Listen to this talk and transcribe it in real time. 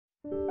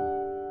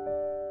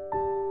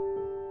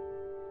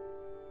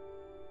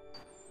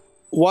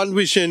One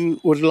Vision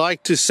would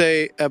like to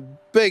say a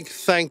big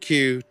thank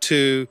you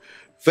to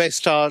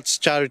West Arts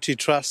Charity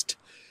Trust.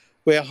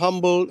 We are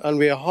humbled and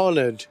we are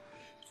honored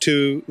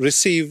to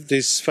receive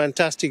this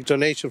fantastic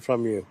donation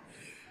from you.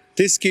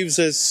 This gives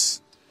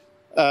us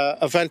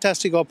a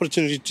fantastic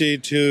opportunity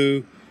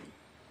to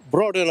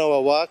broaden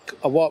our work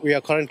of what we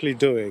are currently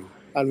doing.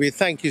 And we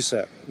thank you,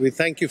 sir. We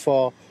thank you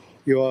for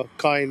your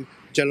kind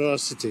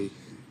generosity.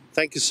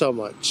 Thank you so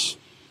much.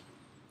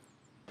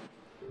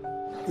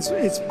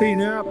 It's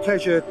been our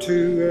pleasure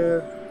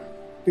to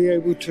be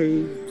able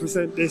to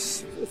present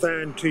this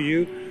van to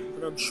you,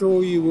 and I'm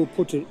sure you will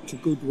put it to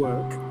good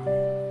work.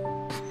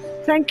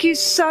 Thank you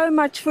so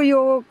much for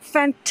your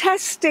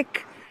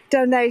fantastic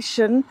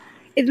donation.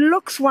 It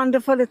looks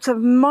wonderful, it's a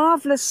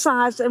marvellous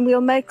size, and we'll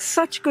make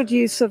such good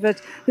use of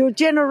it. Your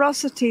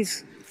generosity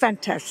is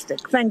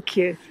fantastic. Thank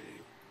you.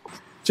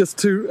 Just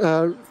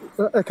to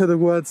echo the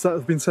words that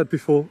have been said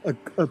before,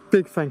 a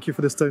big thank you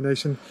for this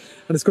donation,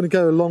 and it's going to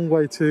go a long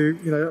way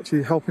to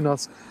actually helping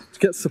us to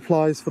get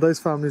supplies for those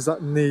families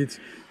that need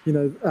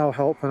our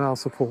help and our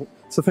support.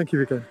 So thank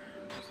you again.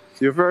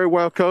 You're very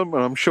welcome,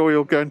 and I'm sure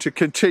you're going to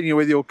continue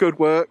with your good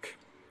work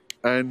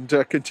and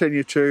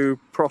continue to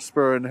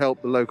prosper and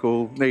help the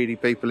local needy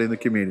people in the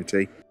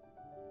community.